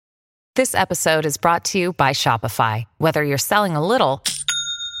This episode is brought to you by Shopify. Whether you're selling a little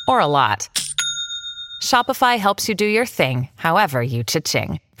or a lot, Shopify helps you do your thing, however you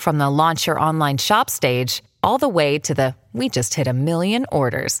cha-ching. From the launch your online shop stage, all the way to the we just hit 1 million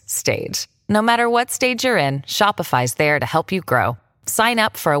orders stage. No matter what stage you're in, Shopify's there to help you grow. Sign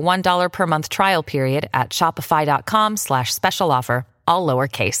up for a $1 per month trial period at shopify.com/special offer, all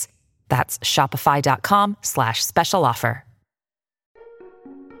lowercase. That's shopify.com/special offer.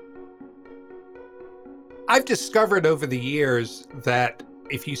 I've discovered over the years that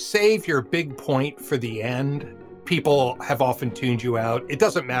if you save your big point for the end, people have often tuned you out. It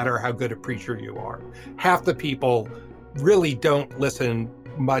doesn't matter how good a preacher you are. Half the people really don't listen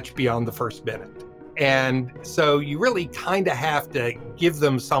much beyond the first minute. And so you really kind of have to give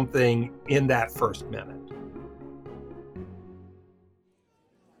them something in that first minute.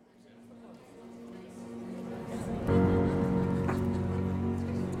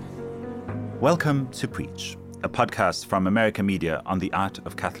 Welcome to Preach, a podcast from America Media on the art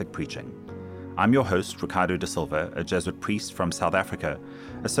of Catholic preaching. I'm your host, Ricardo da Silva, a Jesuit priest from South Africa,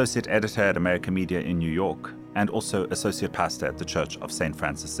 associate editor at America Media in New York, and also associate pastor at the Church of St.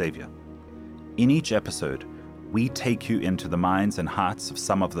 Francis Xavier. In each episode, we take you into the minds and hearts of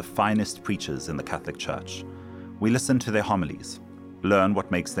some of the finest preachers in the Catholic Church. We listen to their homilies, learn what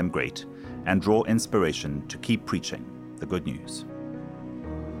makes them great, and draw inspiration to keep preaching the good news.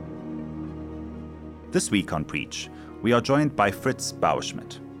 This week on Preach, we are joined by Fritz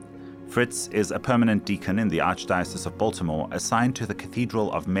Bauerschmidt. Fritz is a permanent deacon in the Archdiocese of Baltimore assigned to the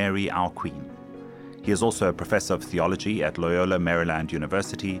Cathedral of Mary Our Queen. He is also a professor of theology at Loyola Maryland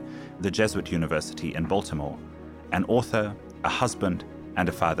University, the Jesuit University in Baltimore, an author, a husband, and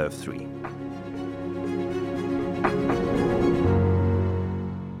a father of 3.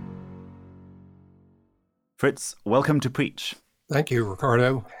 Fritz, welcome to Preach. Thank you,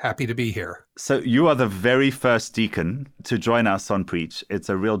 Ricardo. Happy to be here. So you are the very first deacon to join us on Preach. It's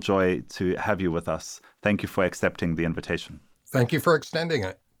a real joy to have you with us. Thank you for accepting the invitation. Thank you for extending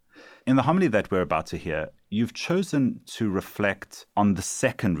it. In the homily that we're about to hear, you've chosen to reflect on the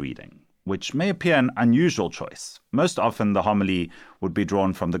second reading, which may appear an unusual choice. Most often the homily would be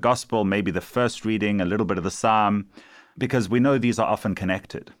drawn from the Gospel, maybe the first reading, a little bit of the Psalm, because we know these are often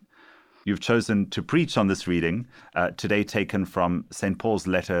connected. You've chosen to preach on this reading, today taken from St. Paul's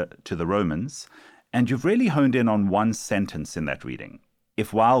letter to the Romans, and you've really honed in on one sentence in that reading.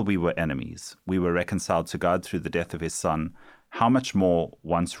 If while we were enemies, we were reconciled to God through the death of his Son, how much more,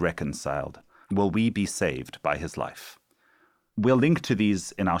 once reconciled, will we be saved by his life? We'll link to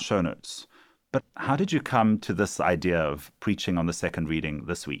these in our show notes. But how did you come to this idea of preaching on the second reading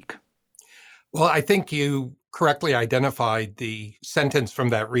this week? Well, I think you correctly identified the sentence from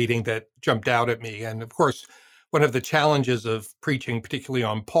that reading that jumped out at me. And of course, one of the challenges of preaching, particularly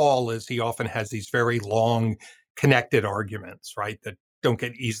on Paul, is he often has these very long connected arguments, right, that don't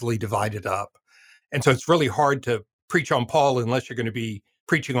get easily divided up. And so it's really hard to preach on Paul unless you're going to be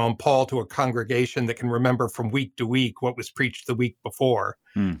preaching on Paul to a congregation that can remember from week to week what was preached the week before.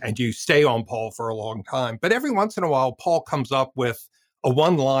 And you stay on Paul for a long time. But every once in a while, Paul comes up with a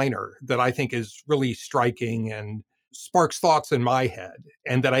one-liner that I think is really striking and sparks thoughts in my head,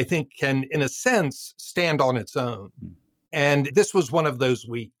 and that I think can, in a sense, stand on its own. And this was one of those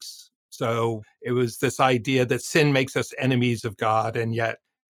weeks. So it was this idea that sin makes us enemies of God, and yet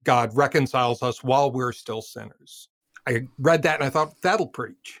God reconciles us while we're still sinners. I read that and I thought, that'll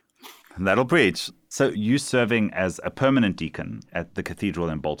preach. That'll preach. So you serving as a permanent deacon at the cathedral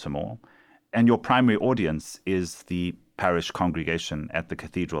in Baltimore, and your primary audience is the parish congregation at the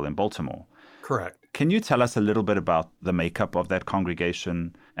cathedral in Baltimore. Correct. Can you tell us a little bit about the makeup of that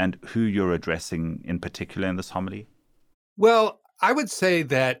congregation and who you're addressing in particular in this homily? Well, I would say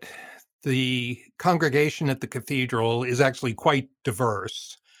that the congregation at the cathedral is actually quite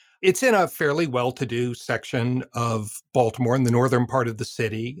diverse. It's in a fairly well-to-do section of Baltimore in the northern part of the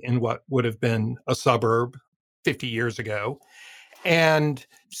city, in what would have been a suburb 50 years ago. And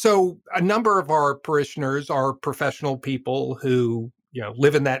so a number of our parishioners are professional people who,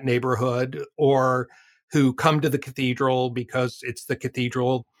 live in that neighborhood or who come to the cathedral because it's the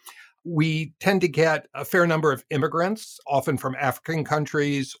cathedral. We tend to get a fair number of immigrants, often from African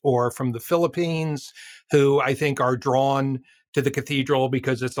countries or from the Philippines, who I think are drawn to the cathedral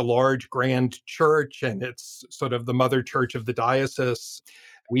because it's a large, grand church and it's sort of the mother church of the diocese.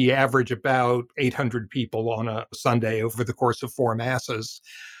 We average about 800 people on a Sunday over the course of 4 masses.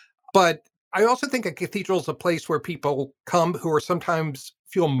 But I also think a cathedral is a place where people come who are sometimes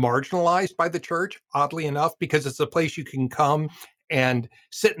feel marginalized by the church, oddly enough, because it's a place you can come and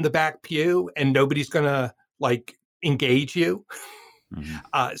sit in the back pew and nobody's going to engage you.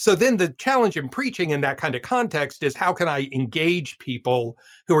 Mhm. So then the challenge in preaching in that kind of context is how can I engage people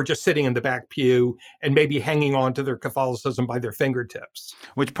who are just sitting in the back pew and maybe hanging on to their Catholicism by their fingertips?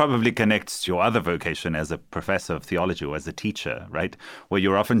 Which probably connects to your other vocation as a professor of theology or as a teacher, right? Where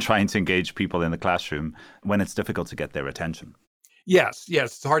you're often trying to engage people in the classroom when it's difficult to get their attention. Yes,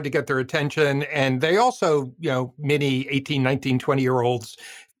 yes, it's hard to get their attention. And they also, many 18, 19, 20-year-olds,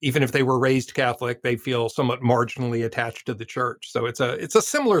 even if they were raised Catholic, they feel somewhat marginally attached to the church. So it's a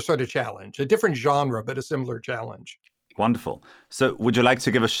similar sort of challenge, a different genre, but a similar challenge. Wonderful. So would you like to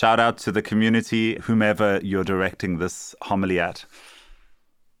give a shout out to the community, whomever you're directing this homily at?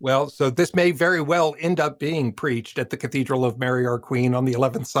 Well, so this may very well end up being preached at the Cathedral of Mary Our Queen on the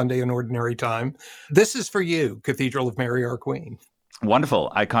 11th Sunday in Ordinary Time. This is for you, Cathedral of Mary Our Queen.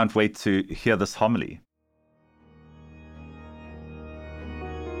 Wonderful. I can't wait to hear this homily.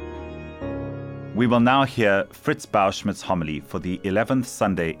 We will now hear Fritz Bauschmidt's homily for the 11th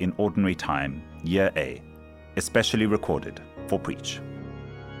Sunday in Ordinary Time, Year A, especially recorded for Preach.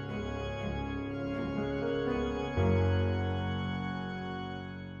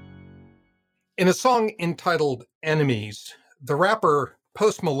 In a song entitled Enemies, the rapper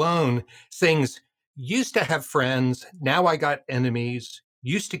Post Malone sings, "Used to have friends, now I got enemies.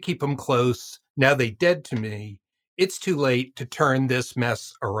 Used to keep them close, now they dead to me. It's too late to turn this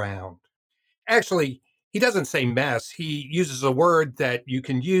mess around." Actually, he doesn't say mess. He uses a word that you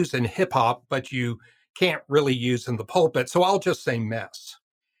can use in hip hop, but you can't really use in the pulpit. So I'll just say mess.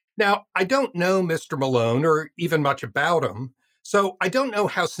 Now, I don't know Mr. Malone or even much about him, so I don't know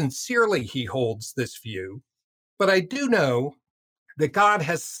how sincerely he holds this view, but I do know that God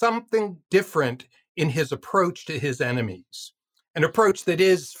has something different in his approach to his enemies, an approach that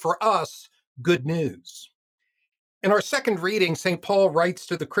is, for us, good news. In our second reading, St. Paul writes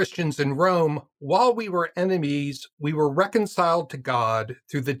to the Christians in Rome, "While we were enemies, we were reconciled to God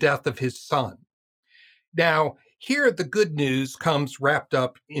through the death of his Son." Now, here the good news comes wrapped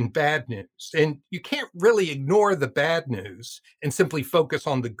up in bad news. And you can't really ignore the bad news and simply focus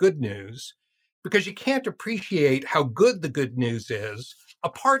on the good news because you can't appreciate how good the good news is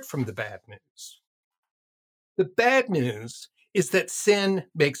apart from the bad news. The bad news is that sin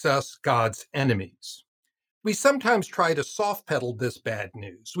makes us God's enemies. We sometimes try to soft pedal this bad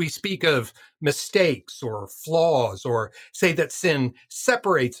news. We speak of mistakes or flaws, or say that sin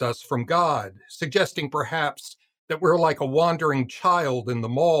separates us from God, suggesting perhaps that we're like a wandering child in the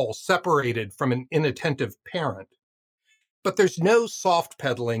mall, separated from an inattentive parent. But there's no soft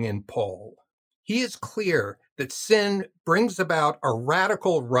pedaling in Paul. He is clear that sin brings about a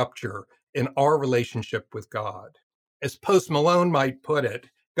radical rupture in our relationship with God. As Post Malone might put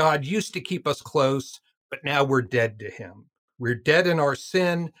it, God used to keep us close, but now we're dead to him. We're dead in our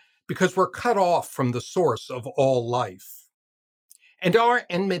sin because we're cut off from the source of all life. And our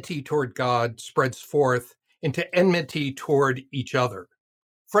enmity toward God spreads forth into enmity toward each other.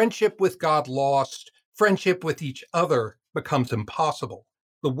 Friendship with God lost, friendship with each other becomes impossible.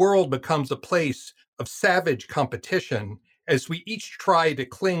 The world becomes a place of savage competition as we each try to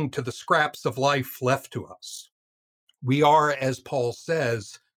cling to the scraps of life left to us. We are, as Paul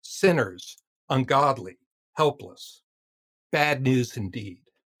says, sinners, ungodly, helpless. Bad news indeed.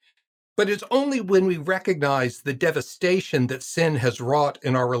 But it's only when we recognize the devastation that sin has wrought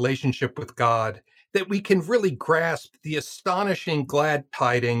in our relationship with God that we can really grasp the astonishing glad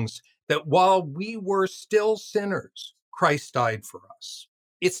tidings that while we were still sinners, Christ died for us.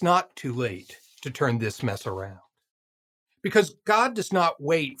 It's not too late to turn this mess around. Because God does not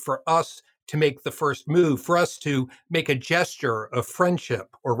wait for us to make the first move, for us to make a gesture of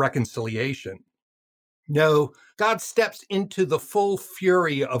friendship or reconciliation. No, God steps into the full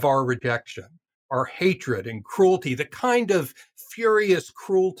fury of our rejection, our hatred and cruelty, the kind of furious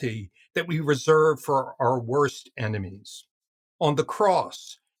cruelty that we reserve for our worst enemies. On the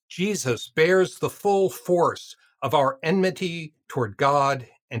cross, Jesus bears the full force of our enmity toward God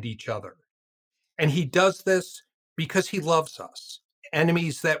and each other. And he does this because he loves us,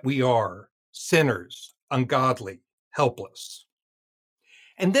 enemies that we are, sinners, ungodly, helpless.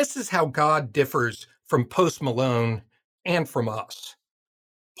 And this is how God differs from Post Malone and from us.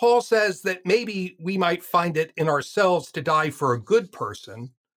 Paul says that maybe we might find it in ourselves to die for a good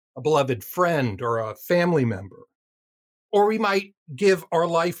person, a beloved friend or a family member. Or we might give our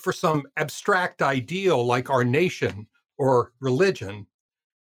life for some abstract ideal like our nation or religion.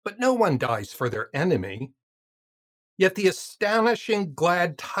 But no one dies for their enemy. Yet the astonishing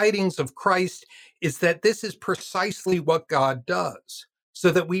glad tidings of Christ is that this is precisely what God does,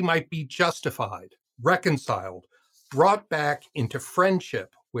 so that we might be justified, reconciled, brought back into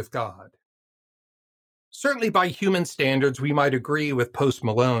friendship with God. Certainly by human standards, we might agree with Post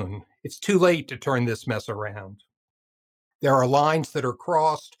Malone. It's too late to turn this mess around. There are lines that are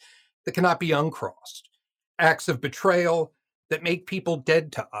crossed that cannot be uncrossed, acts of betrayal that make people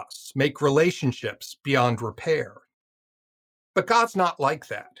dead to us, make relationships beyond repair. But God's not like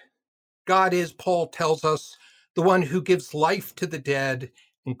that. God is, Paul tells us, the one who gives life to the dead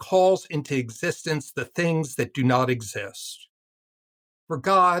and calls into existence the things that do not exist. For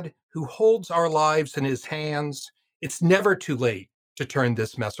God, who holds our lives in his hands, it's never too late to turn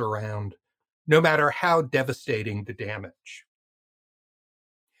this mess around, no matter how devastating the damage.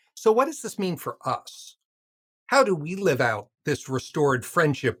 So what does this mean for us? How do we live out this restored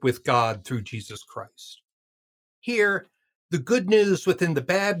friendship with God through Jesus Christ? Here, the good news within the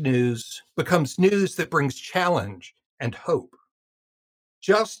bad news becomes news that brings challenge and hope.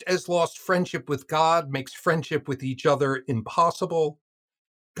 Just as lost friendship with God makes friendship with each other impossible,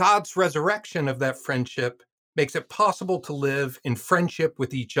 God's resurrection of that friendship makes it possible to live in friendship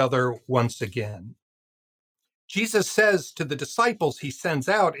with each other once again. Jesus says to the disciples he sends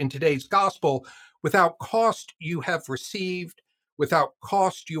out in today's gospel, without cost you have received, without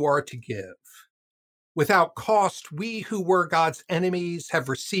cost you are to give. Without cost, we who were God's enemies have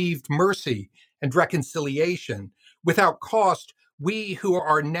received mercy and reconciliation. Without cost, we who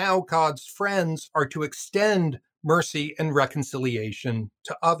are now God's friends are to extend mercy and reconciliation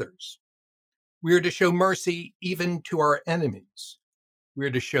to others. We are to show mercy even to our enemies. We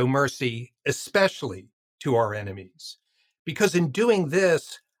are to show mercy especially to our enemies, because in doing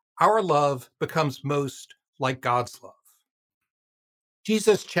this, our love becomes most like God's love.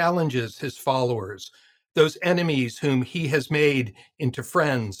 Jesus challenges his followers, those enemies whom he has made into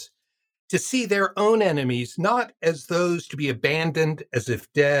friends, to see their own enemies not as those to be abandoned as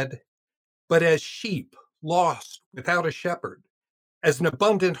if dead, but as sheep lost without a shepherd, as an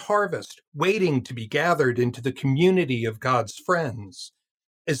abundant harvest waiting to be gathered into the community of God's friends,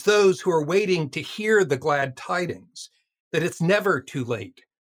 as those who are waiting to hear the glad tidings that it's never too late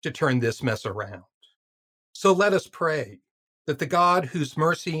to turn this mess around. So let us pray that the God whose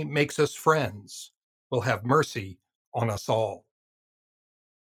mercy makes us friends will have mercy on us all.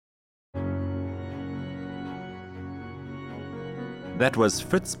 That was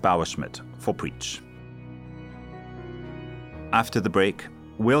Fritz Bauerschmidt for Preach. After the break,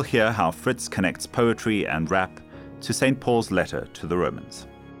 we'll hear how Fritz connects poetry and rap to St. Paul's letter to the Romans.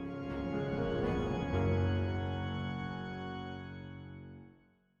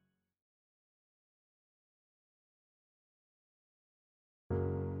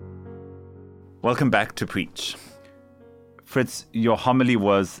 Welcome back to Preach. Fritz, your homily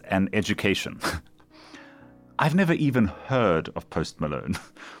was an education. I've never even heard of Post Malone.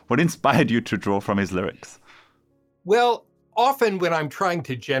 What inspired you to draw from his lyrics? Well, often when I'm trying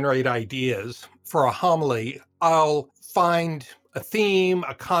to generate ideas for a homily, I'll find a theme,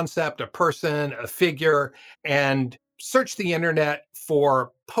 a concept, a person, a figure, and search the internet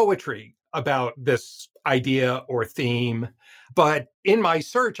for poetry about this idea or theme. But in my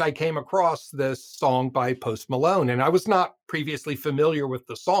search, I came across this song by Post Malone, and I was not previously familiar with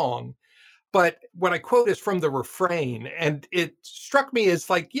the song. But what I quote is from the refrain, and it struck me as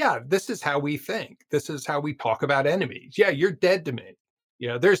like, yeah, this is how we think. This is how we talk about enemies. Yeah, you're dead to me.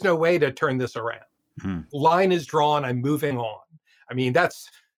 There's no way to turn this around. Line is drawn, I'm moving on. I mean, that's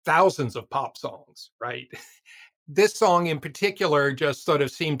thousands of pop songs, right? This song in particular just sort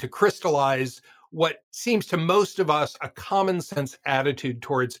of seemed to crystallize what seems to most of us a common sense attitude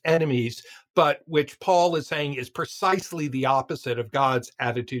towards enemies, but which Paul is saying is precisely the opposite of God's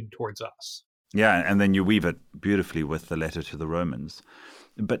attitude towards us. Yeah, and then you weave it beautifully with the letter to the Romans.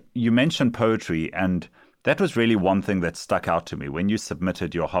 But you mentioned poetry, and that was really one thing that stuck out to me when you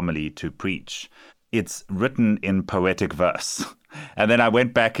submitted your homily to Preach. It's written in poetic verse. And then I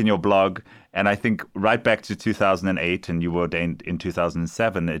went back in your blog, and I think right back to 2008, and you were ordained in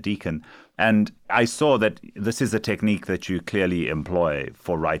 2007, a deacon. And I saw that this is a technique that you clearly employ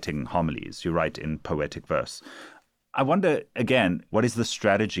for writing homilies. You write in poetic verse. I wonder, again, what is the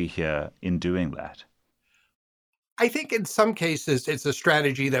strategy here in doing that? I think in some cases, it's a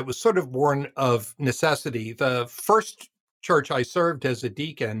strategy that was sort of born of necessity. The first church I served as a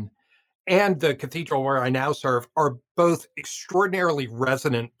deacon and the cathedral where I now serve are both extraordinarily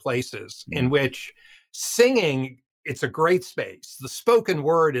resonant places in which singing, it's a great space. The spoken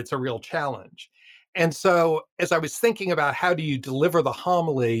word, it's a real challenge. And so as I was thinking about how do you deliver the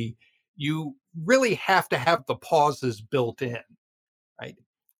homily, you really have to have the pauses built in, right?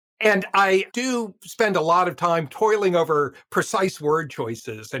 And I do spend a lot of time toiling over precise word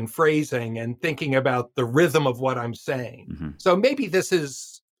choices and phrasing and thinking about the rhythm of what I'm saying. So maybe this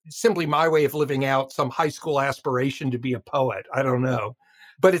is simply my way of living out some high school aspiration to be a poet. I don't know.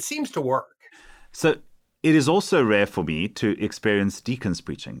 But it seems to work. So it is also rare for me to experience deacons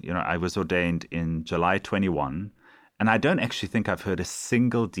preaching. I was ordained in July 21, and I don't actually think I've heard a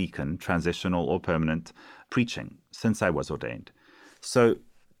single deacon, transitional or permanent, preaching since I was ordained. So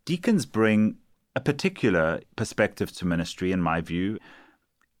deacons bring a particular perspective to ministry, in my view.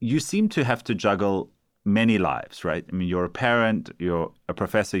 You seem to have to juggle many lives, right? I mean, you're a parent, you're a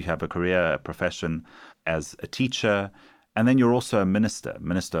professor, you have a career, a profession as a teacher, and then you're also a minister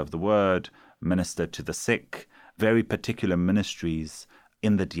of the word, minister to the sick, very particular ministries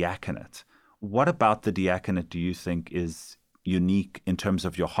in the diaconate. What about the diaconate do you think is unique in terms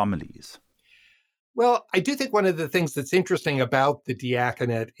of your homilies? Well, I do think one of the things that's interesting about the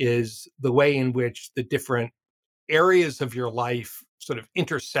diaconate is the way in which the different areas of your life sort of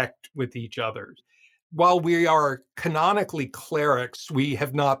intersect with each other. While we are canonically clerics, we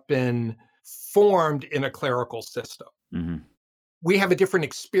have not been formed in a clerical system. Mm-hmm. We have a different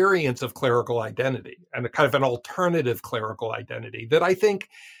experience of clerical identity and a kind of an alternative clerical identity that I think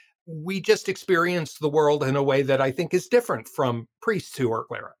we just experience the world in a way that I think is different from priests who are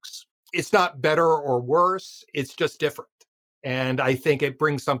clerics. It's not better or worse, it's just different. And I think it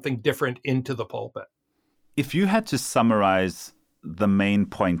brings something different into the pulpit. If you had to summarize the main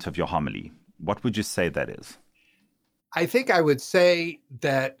point of your homily, what would you say that is? I think I would say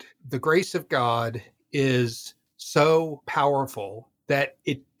that the grace of God is so powerful that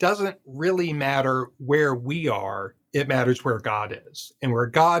it doesn't really matter where we are. It matters where God is. And where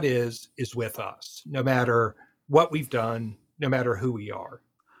God is with us, no matter what we've done, no matter who we are.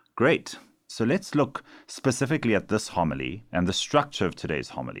 Great. So let's look specifically at this homily and the structure of today's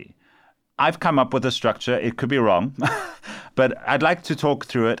homily. I've come up with a structure. It could be wrong, but I'd like to talk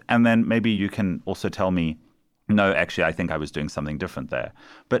through it, and then maybe you can also tell me, no, actually, I think I was doing something different there.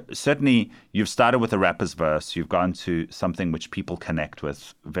 But certainly, you've started with a rapper's verse. You've gone to something which people connect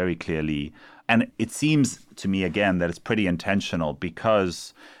with very clearly. And it seems to me, again, that it's pretty intentional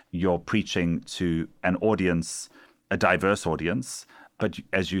because you're preaching to an audience, a diverse audience. But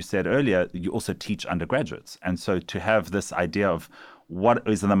as you said earlier, you also teach undergraduates. And so to have this idea of what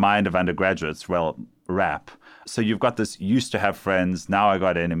is in the mind of undergraduates, well, rap. So you've got this used to have friends, now I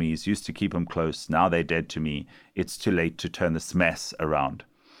got enemies, used to keep them close, now they're dead to me. It's too late to turn this mess around.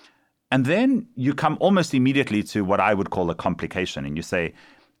 And then you come almost immediately to what I would call a complication. And you say,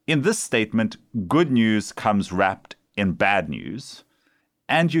 in this statement, good news comes wrapped in bad news.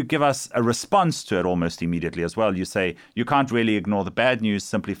 And you give us a response to it almost immediately as well. You say, you can't really ignore the bad news,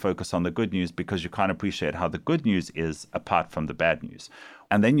 simply focus on the good news because you can't appreciate how the good news is apart from the bad news.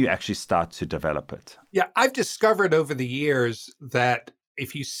 And then you actually start to develop it. Yeah, I've discovered over the years that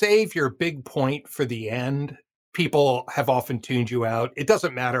if you save your big point for the end, people have often tuned you out. It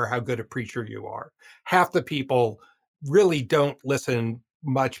doesn't matter how good a preacher you are. Half the people really don't listen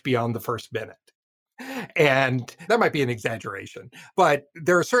much beyond the first minute. And that might be an exaggeration, but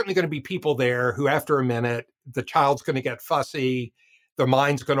there are certainly going to be people there who, after a minute, the child's going to get fussy, their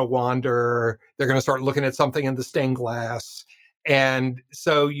mind's going to wander, they're going to start looking at something in the stained glass. And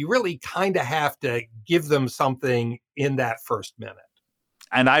so you really kind of have to give them something in that first minute.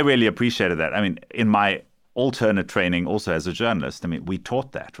 And I really appreciated that. I mean, in my alternate training, also as a journalist, I mean, we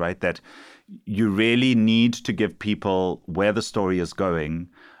taught that, right? That you really need to give people where the story is going.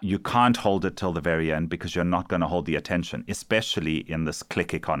 You can't hold it till the very end because you're not going to hold the attention, especially in this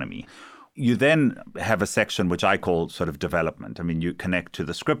click economy. You then have a section which I call sort of development. I mean, you connect to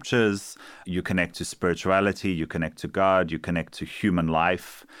the scriptures, you connect to spirituality, you connect to God, you connect to human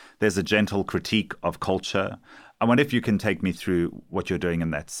life. There's a gentle critique of culture. I wonder if you can take me through what you're doing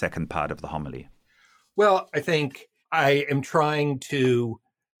in that second part of the homily. Well, I think I am trying to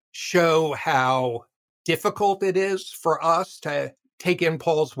show how difficult it is for us to take in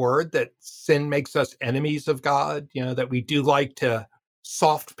Paul's word that sin makes us enemies of God, that we do like to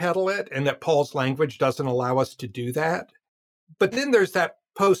soft pedal it and that Paul's language doesn't allow us to do that. But then there's that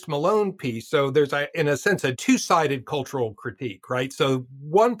post Malone piece. So there's, in a sense, a two-sided cultural critique, right? So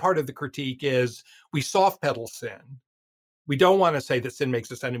one part of the critique is we soft pedal sin. We don't want to say that sin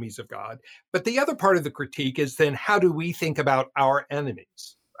makes us enemies of God. But the other part of the critique is then how do we think about our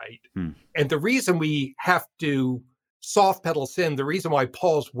enemies, right? And the reason we have to soft pedal sin, the reason why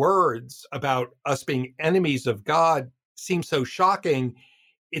Paul's words about us being enemies of God seem so shocking,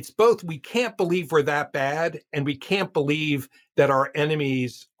 it's both we can't believe we're that bad and we can't believe that our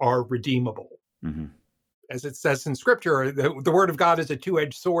enemies are redeemable. Mm-hmm. As it says in scripture, the word of God is a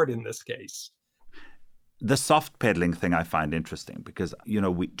two-edged sword in this case. The soft pedaling thing I find interesting because,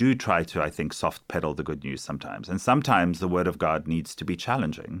 we do try to, I think, soft pedal the good news sometimes. And sometimes the word of God needs to be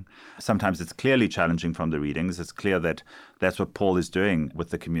challenging. Sometimes it's clearly challenging from the readings. It's clear that that's what Paul is doing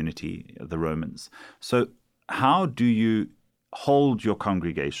with the community, the Romans. So how do you hold your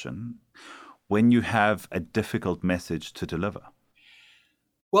congregation when you have a difficult message to deliver?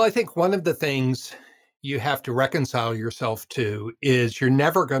 Well, I think one of the things you have to reconcile yourself to is you're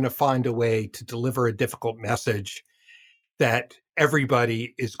never going to find a way to deliver a difficult message that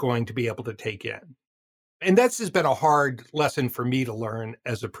everybody is going to be able to take in. And this has been a hard lesson for me to learn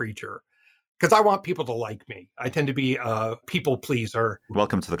as a preacher because I want people to like me. I tend to be a people pleaser.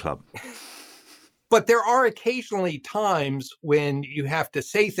 Welcome to the club. But there are occasionally times when you have to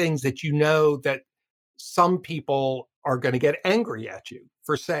say things that you know that some people are going to get angry at you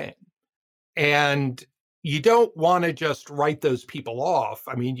for saying. And you don't want to just write those people off.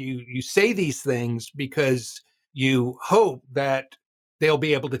 I mean, you say these things because you hope that they'll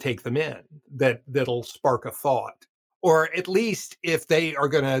be able to take them in, that'll spark a thought. Or at least if they are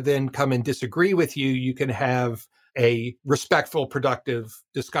going to then come and disagree with you, you can have a respectful, productive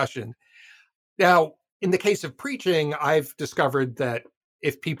discussion. Now, in the case of preaching, I've discovered that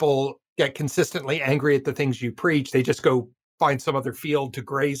if people get consistently angry at the things you preach, they just go find some other field to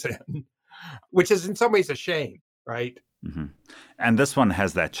graze in. Which is in some ways a shame, right? Mm-hmm. And this one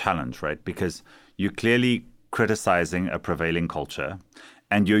has that challenge, right? Because you're clearly criticizing a prevailing culture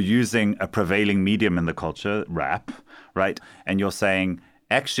and you're using a prevailing medium in the culture, rap, right? And you're saying,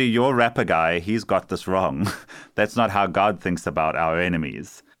 actually, your rapper guy, he's got this wrong. That's not how God thinks about our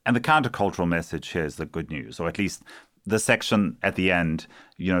enemies. And the countercultural message here is the good news, or at least the section at the end,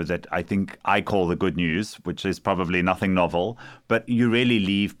 that I think I call the good news, which is probably nothing novel, but you really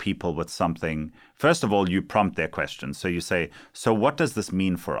leave people with something. First of all, you prompt their questions. So you say, so what does this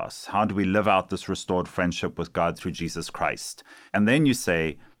mean for us? How do we live out this restored friendship with God through Jesus Christ? And then you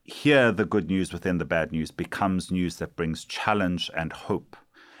say, here the good news within the bad news becomes news that brings challenge and hope.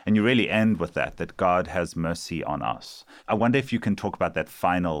 And you really end with that God has mercy on us. I wonder if you can talk about that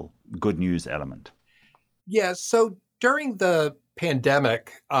final good news element. Yeah, so during the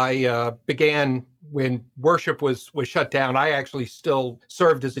pandemic, I began when worship was shut down. I actually still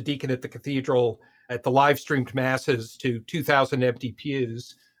served as a deacon at the cathedral at the live streamed masses to 2,000 empty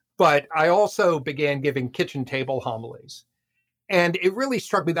pews. But I also began giving kitchen table homilies. And it really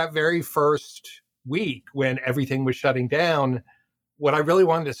struck me that very first week when everything was shutting down. What I really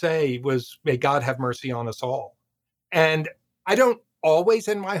wanted to say was, may God have mercy on us all. And I don't always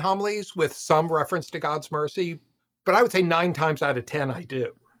end my homilies with some reference to God's mercy, but I would say 9 times out of 10 I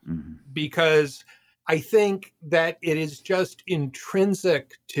do. Mm-hmm. Because I think that it is just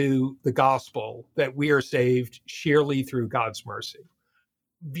intrinsic to the gospel that we are saved sheerly through God's mercy.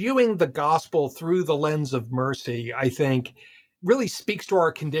 Viewing the gospel through the lens of mercy, I think, really speaks to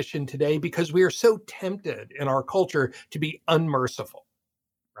our condition today because we are so tempted in our culture to be unmerciful,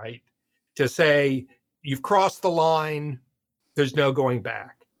 right? To say, you've crossed the line, there's no going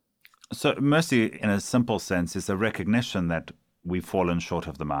back. So mercy, in a simple sense, is a recognition that we've fallen short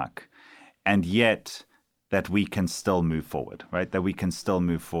of the mark, and yet that we can still move forward, right? That we can still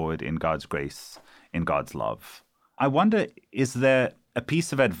move forward in God's grace, in God's love. I wonder, is there a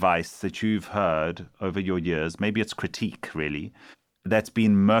piece of advice that you've heard over your years, maybe it's critique really, that's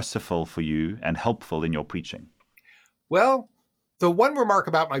been merciful for you and helpful in your preaching? Well, the one remark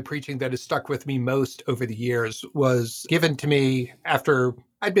about my preaching that has stuck with me most over the years was given to me after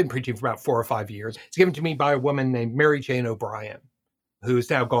I'd been preaching for about 4 or 5 years. It's given to me by a woman named Mary Jane O'Brien, who is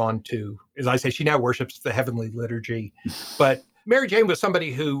now gone to, as I say, she now worships the heavenly liturgy. But Mary Jane was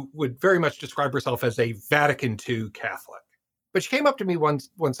somebody who would very much describe herself as a Vatican II Catholic. But she came up to me one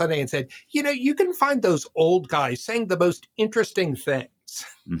Sunday and said, you can find those old guys saying the most interesting things.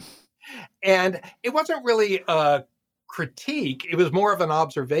 And it wasn't really a critique. It was more of an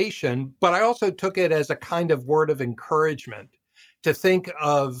observation, but I also took it as a kind of word of encouragement to think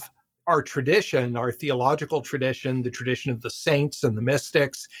of our tradition, our theological tradition, the tradition of the saints and the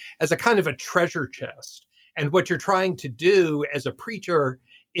mystics, as a kind of a treasure chest. And what you're trying to do as a preacher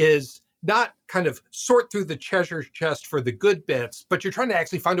is not kind of sort through the treasure chest for the good bits, but you're trying to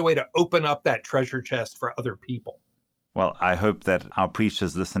actually find a way to open up that treasure chest for other people. Well, I hope that our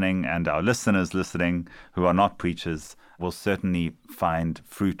preachers listening and our listeners listening who are not preachers will certainly find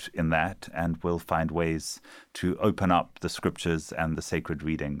fruit in that and will find ways to open up the scriptures and the sacred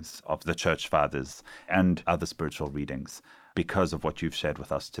readings of the church fathers and other spiritual readings because of what you've shared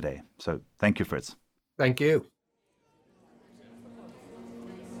with us today. So thank you, Fritz. Thank you.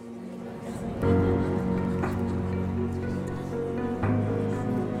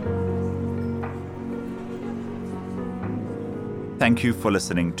 Thank you for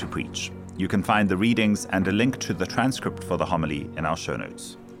listening to Preach. You can find the readings and a link to the transcript for the homily in our show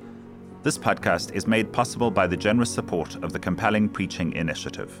notes. This podcast is made possible by the generous support of the Compelling Preaching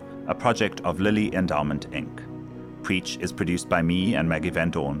Initiative, a project of Lilly Endowment, Inc. Preach is produced by me and Maggie Van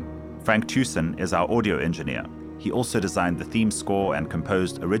Dorn. Frank Tewson is our audio engineer. He also designed the theme score and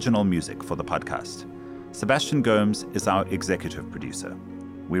composed original music for the podcast. Sebastian Gomes is our executive producer.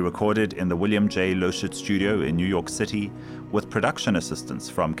 We recorded in the William J. Loschitz studio in New York City with production assistance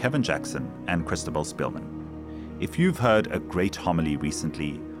from Kevin Jackson and Christabel Spielman. If you've heard a great homily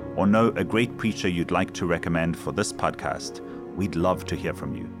recently or know a great preacher you'd like to recommend for this podcast, we'd love to hear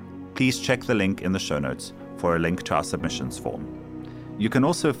from you. Please check the link in the show notes for a link to our submissions form. You can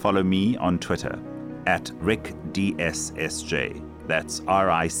also follow me on Twitter at RickDSSJ. That's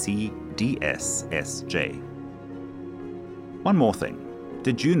RICDSSJ. One more thing.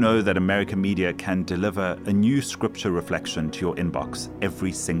 Did you know that American Media can deliver a new scripture reflection to your inbox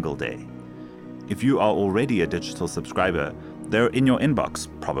every single day? If you are already a digital subscriber, they're in your inbox,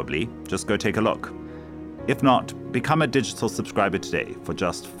 probably. Just go take a look. If not, become a digital subscriber today for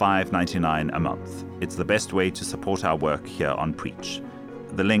just $5.99 a month. It's the best way to support our work here on Preach.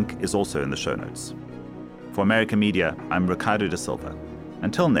 The link is also in the show notes. For American Media, I'm Ricardo da Silva.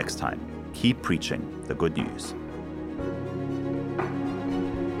 Until next time, keep preaching the good news.